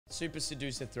Super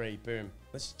Seducer 3, boom.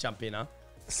 Let's just jump in, huh?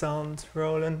 Sound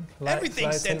rolling.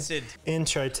 Everything's censored.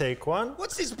 Intro take 1.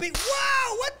 What's this big?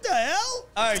 Wow, what the hell?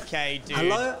 Okay, dude.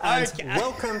 Hello and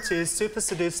welcome to Super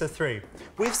Seducer 3.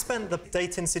 We've spent the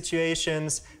dating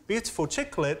situations, beautiful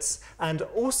chicklets, and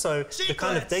also the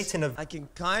kind of dating of... I can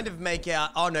kind of make out...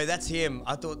 Oh, no, that's him.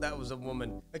 I thought that was a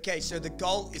woman. Okay, so the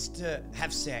goal is to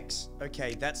have sex.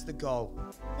 Okay, that's the goal.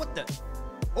 What the...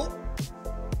 Oh.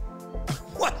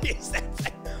 What is that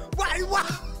thing? Wait, wow!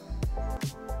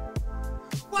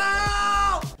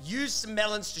 Wow! Use some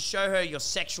melons to show her your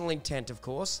sexual intent, of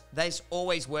course. This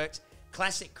always works.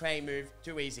 Classic Cray move.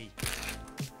 Too easy.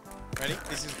 Ready?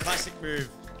 This is a classic move.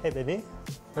 Hey, baby.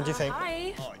 What do you think?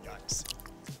 Hi. Oh, yikes.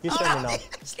 You show me now.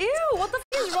 Ew, what the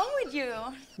f is wrong with you?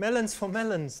 Melons for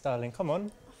melons, darling. Come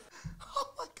on.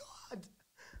 Oh, my God.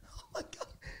 Oh, my God.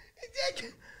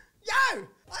 Yo!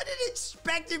 I didn't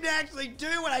expect him to actually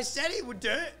do what I said he would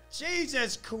do.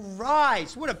 Jesus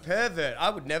Christ, what a pervert. I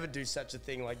would never do such a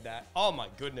thing like that. Oh my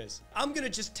goodness. I'm gonna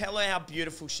just tell her how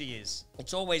beautiful she is.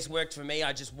 It's always worked for me.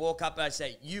 I just walk up and I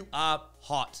say, you are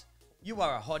hot. You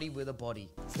are a hottie with a body.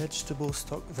 Vegetable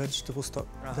stock, vegetable stock.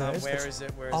 Where is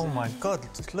it? Where is it? Oh my God,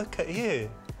 just look at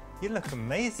you. You look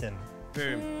amazing.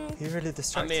 Boom. You really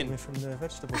distracted me from the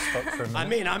vegetable stock for a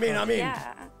minute. I'm in.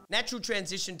 Yeah. Natural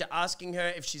transition to asking her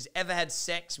if she's ever had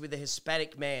sex with a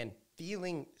Hispanic man.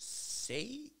 Feeling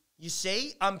C? You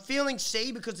see? I'm feeling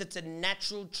C because it's a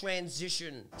natural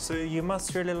transition. So you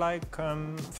must really like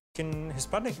fucking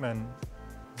Hispanic men.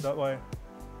 Is that why?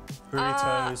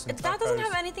 Burritos and tacos. That doesn't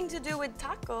have anything to do with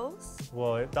tacos.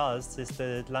 Well, it does. It's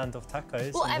the land of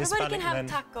tacos. Well, everybody Hispanic can have men,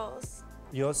 tacos.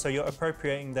 So you're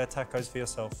appropriating their tacos for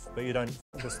yourself, but you don't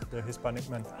the Hispanic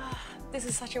men. This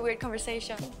is such a weird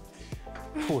conversation.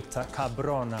 Puta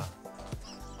cabrona.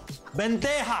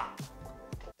 Bendeja!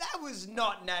 That was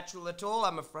not natural at all,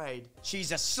 I'm afraid.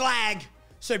 She's a slag,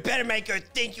 so better make her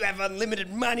think you have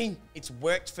unlimited money. It's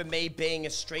worked for me being a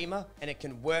streamer, and it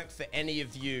can work for any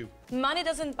of you. Money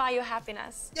doesn't buy you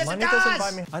happiness. Yes, Money it does! doesn't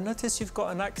buy me. I noticed you've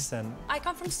got an accent. I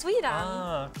come from Sweden.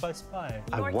 Ah, close by.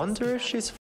 I wonder if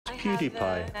she's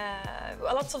PewDiePie.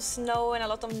 Lots of snow and a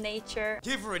lot of nature.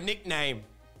 Give her a nickname.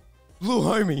 Little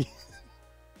homie.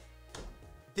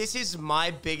 This is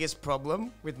my biggest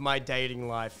problem with my dating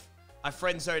life. I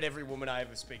friend-zone every woman I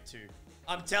ever speak to.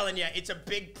 I'm telling you, it's a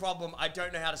big problem. I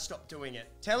don't know how to stop doing it.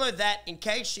 Tell her that in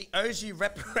case she owes you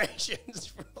reparations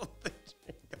for all the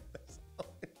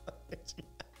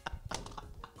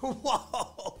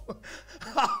Whoa!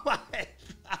 Oh my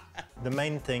God. The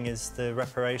main thing is the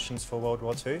reparations for World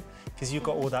War II, because you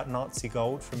got all that Nazi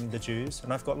gold from the Jews,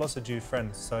 and I've got lots of Jew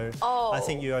friends, so I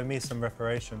think you owe me some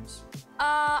reparations.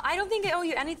 I don't think I owe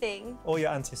you anything. Or you're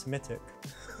anti-Semitic.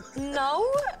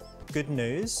 No? Good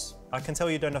news, I can tell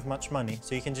you don't have much money,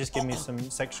 so you can just give me some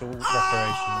sexual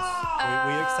reparations.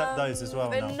 We accept those as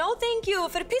well now. No, thank you.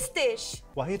 Verpiss dich.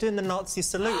 Why are you doing the Nazi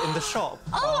salute in the shop?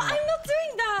 Oh, I'm not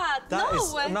doing that.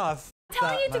 No, I'm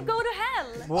telling you to go to hell.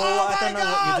 Well, I don't know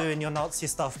what you do in your Nazi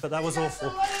stuff, but that was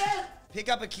awful. Pick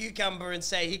up a cucumber and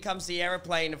say, here comes the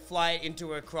aeroplane, and fly it into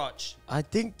her crotch. I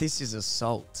think this is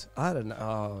assault. I don't know.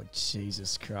 Oh,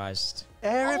 Jesus Christ.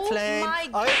 Aeroplane, oh my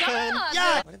open. God.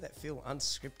 Yeah. Why did that feel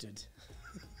unscripted?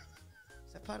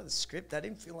 Is that part of the script? That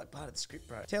didn't feel like part of the script,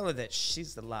 bro. Tell her that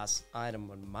she's the last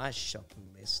item on my shopping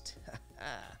list.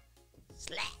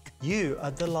 Slack. You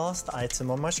are the last item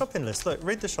on my shopping list. Look,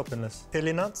 read the shopping list.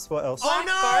 Chili nuts, what else? Oh,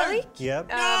 no! Garlic? Yep.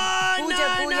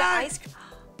 Booyah ice cream.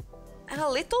 And a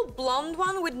little blonde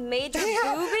one with major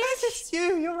boobies. It's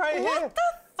you, you're right here. What the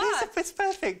fuck? It's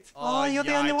perfect. Oh, you're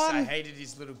the only one. I hated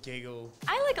his little giggle.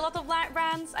 I like a lot of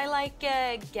brands. I like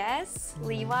Guess,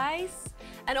 Levi's,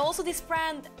 and also this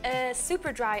brand,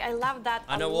 Super Dry. I love that.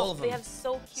 I know all of them. They have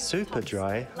so cute Super tops.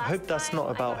 Dry? I hope that's not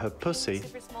about her pussy.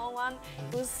 Super small one.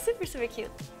 It was super, super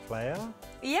cute. Player?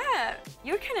 Yeah,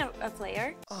 you're kind of a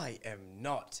player. I am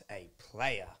not a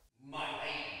player. My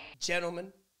lady.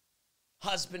 Gentlemen,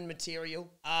 husband material.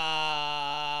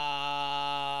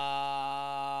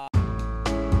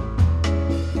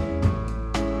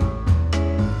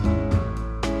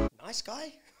 Nice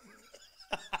guy.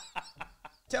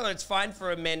 Tell her it's fine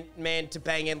for a man to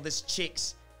bang endless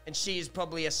chicks, and she is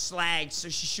probably a slag, so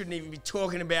she shouldn't even be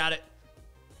talking about it.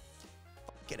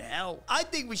 Fucking hell. I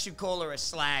think we should call her a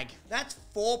slag. That's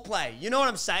foreplay. You know what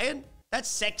I'm saying? That's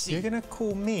sexy. You're gonna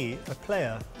call me a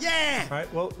player? Yeah!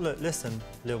 Right, well, look, listen,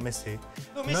 little Missy.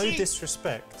 Little Missy. No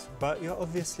disrespect, but you're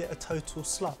obviously a total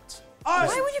slut. Oh,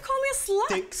 why would you call me a slut?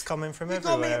 Dicks coming from You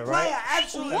call me everywhere, a player, right?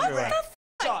 absolutely. What Everywhere.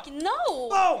 the fuck? No!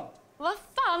 Boom! Vad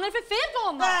fan är det för fel på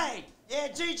honom? Hey! Yeah,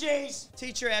 GG's.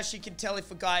 Teach her how she can tell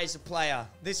if a guy is a player.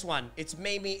 This one, it's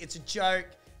Mimi, it's a joke.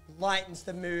 lightens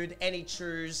the mood. Any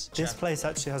truths? This place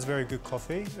actually has very good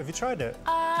coffee. Have you tried it?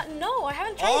 No, I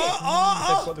haven't tried it.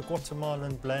 They've got the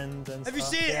Guatemalan blend and Have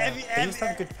stuff. you seen it? Yeah. Have They used to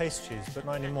have good pastries, but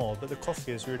not anymore. But the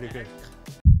coffee is really good.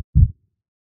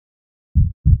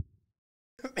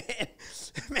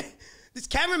 Man, this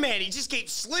cameraman, he just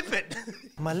keeps slipping.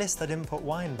 On my list, I didn't put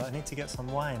wine, but I need to get some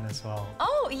wine as well.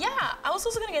 Oh, yeah. I was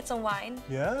also gonna get some wine.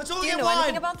 Yeah? Let's all Do you get know wine.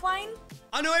 anything about wine?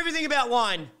 I know everything about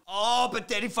wine. Oh, but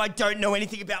then if I don't know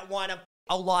anything about wine,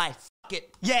 I'll lie. F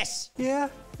it. Yes. Yeah.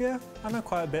 I know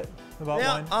quite a bit about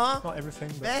Yeah, wine. Not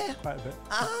everything, but yeah. quite a bit.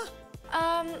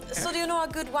 So do you know a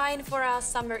good wine for a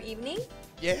summer evening?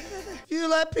 Yeah. If you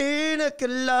like pina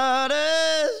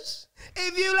coladas,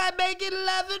 if you like making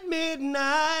love at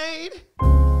midnight.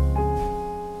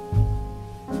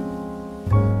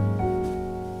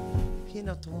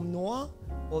 Pinot Noir,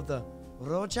 or the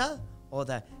Roja, or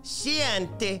the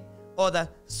Chianti, or the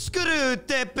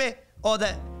Screwtepe, or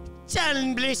the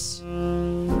Chalmbliss.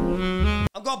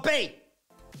 I've got B.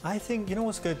 I think, you know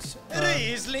what's good?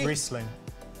 Riesling. Riesling.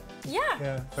 Yeah.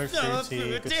 Yeah, very So fruity,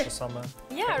 good fruity. for summer.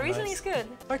 Yeah, Quite Riesling nice. is good.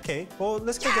 Okay, well,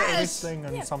 let's go get a Yes! Riesling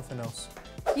and Yeah. something else.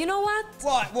 You know what?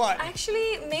 What?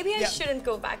 Actually, maybe I Yeah. shouldn't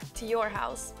go back to your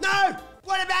house. No!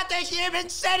 What about the human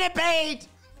centipede?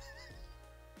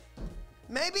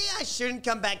 Maybe I shouldn't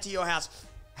come back to your house.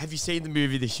 Have you seen the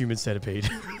movie The Human Centipede?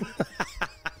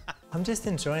 I'm just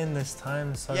enjoying this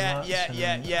time so Yeah, much.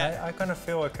 yeah, and yeah. I kind of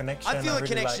feel a connection. I feel a really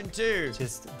connection like too.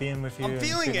 Just being with you. I'm and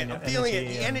feeling it. your I'm feeling it.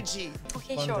 The and energy.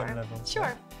 Okay, bonding sure. level.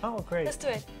 Sure. Oh, great. Let's do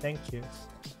it. Thank you.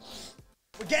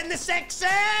 We're getting the sex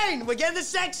scene! We're getting the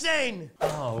sex scene!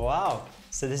 Oh, wow.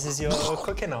 So this is your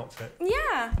cooking outfit?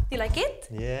 Yeah. Do you like it?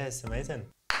 Yes, amazing.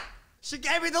 She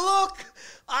gave me the look.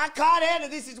 I can't handle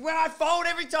this. Is where I fold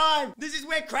every time. This is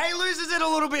where Cray loses it a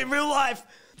little bit in real life.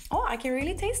 Oh, I can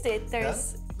really taste it.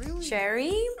 There's Really?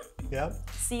 cherry, Yeah.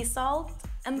 sea salt,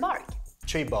 and bark.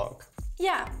 Tree bark.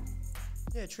 Yeah.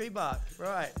 Yeah, tree bark.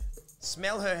 Right.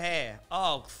 Smell her hair.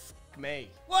 Oh, f me.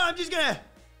 Well, I'm just gonna...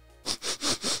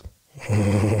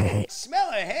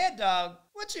 Smell her hair, dog.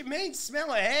 What you mean,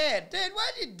 smell her hair? Dude,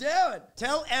 what you doing?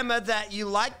 Tell Emma that you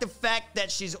like the fact that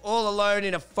she's all alone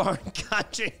in a foreign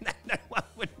country and that no one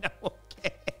would know or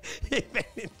care if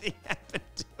anything happened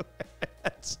to her.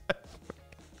 That's so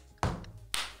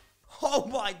oh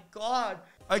my God.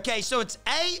 Okay, so it's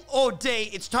A or D.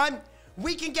 It's time.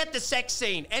 We can get the sex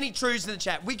scene. Any truths in the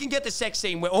chat? We can get the sex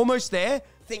scene. We're almost there.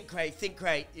 Think, Cray. Think,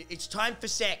 Cray. It's time for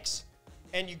sex.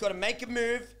 And you've got to make a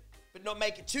move, but not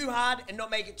make it too hard and not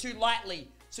make it too lightly.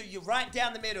 So you're right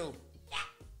down the middle. Yeah.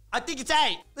 I think it's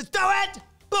A. Let's do it.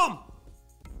 Boom.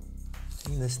 I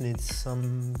think this needs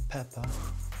some pepper.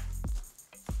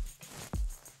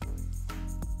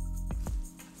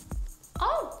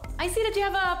 Oh, I see that you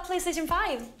have a PlayStation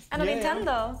 5 and a Yeah.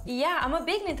 Nintendo. Yeah, I'm a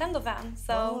big Nintendo fan,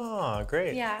 so Oh,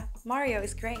 great. yeah, Mario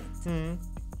is great.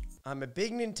 I'm a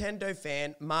big Nintendo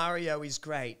fan. Mario is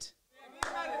great.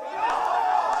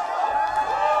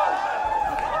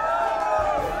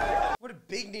 What a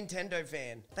big Nintendo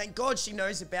fan. Thank God she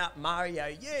knows about Mario.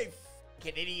 You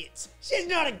fucking idiots. She's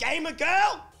not a gamer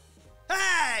girl.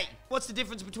 Hey! What's the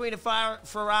difference between a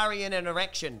Ferrari and an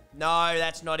erection? No,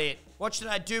 that's not it. What should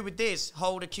I do with this?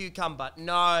 Hold a cucumber.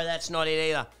 No, that's not it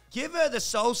either. Give her the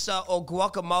salsa or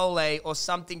guacamole or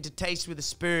something to taste with a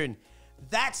spoon.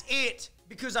 That's it.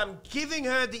 Because I'm giving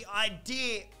her the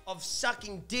idea of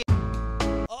sucking dick.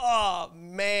 Oh,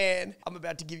 man. I'm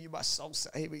about to give you my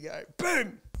salsa. Here we go.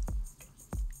 Boom!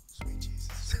 Sweet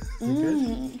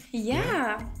Jesus.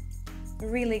 Yeah,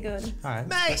 really good. All right.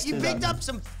 Mate, let's you do that picked then. up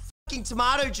some fucking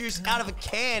tomato juice out of a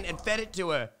can and fed it to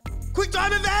her. Quick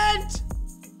time event!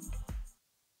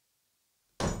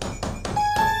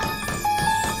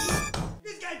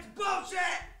 This game's bullshit!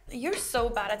 You're so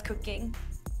bad at cooking.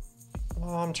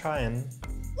 Oh, I'm trying.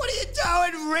 What are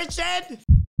you doing, Richard?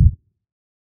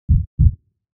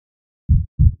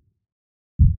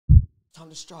 Time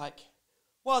to strike.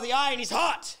 While the iron is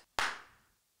hot.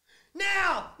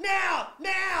 Now! Now!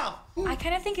 Now! I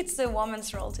kind of think it's the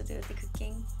woman's role to do the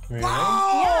cooking. Really?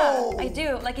 Oh! Yeah, I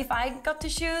do. Like if I got to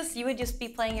choose, you would just be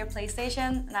playing your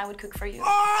PlayStation and I would cook for you.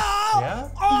 Oh! Yeah?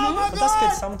 Oh my But God! that's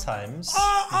good sometimes.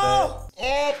 Oh!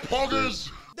 Poggers!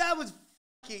 That was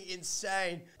fucking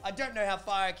insane. I don't know how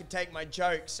far I can take my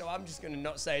joke, so I'm just gonna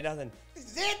not say nothing. This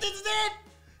is it! This is it!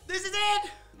 This is it!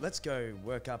 Let's go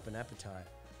work up an appetite.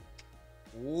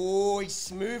 Oh, he's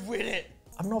smooth with it.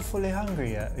 I'm not fully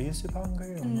hungry yet. Are you super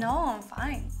hungry? Or not? No, I'm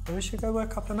fine. Well, we should go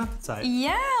work up an appetite.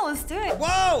 Yeah, let's do it.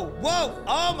 Whoa! Whoa!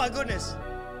 Oh my goodness!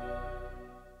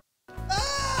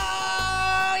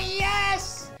 Oh,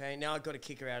 yes! Okay, Okay, now I've got to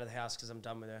kick her out of the house because I'm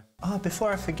done with her. Oh,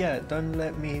 before I forget, don't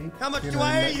let me. How much do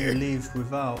I owe you? Leave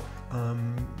without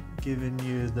giving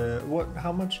you the what?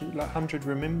 How much? Like 100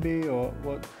 renminbi or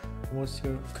what? What's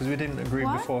your? Because we didn't agree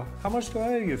before. How much do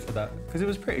I owe you for that? Because it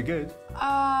was pretty good.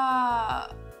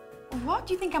 What?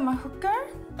 Do you think I'm a hooker?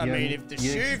 I mean, if the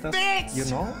shoe fits! You're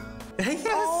not? Yes!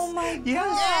 Oh my god!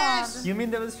 Yes! You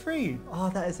mean that was free? Oh,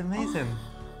 that is amazing.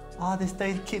 Oh, this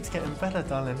day keeps getting better,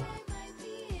 darling.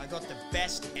 I got the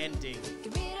best ending.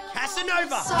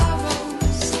 Casanova!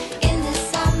 Sorrows.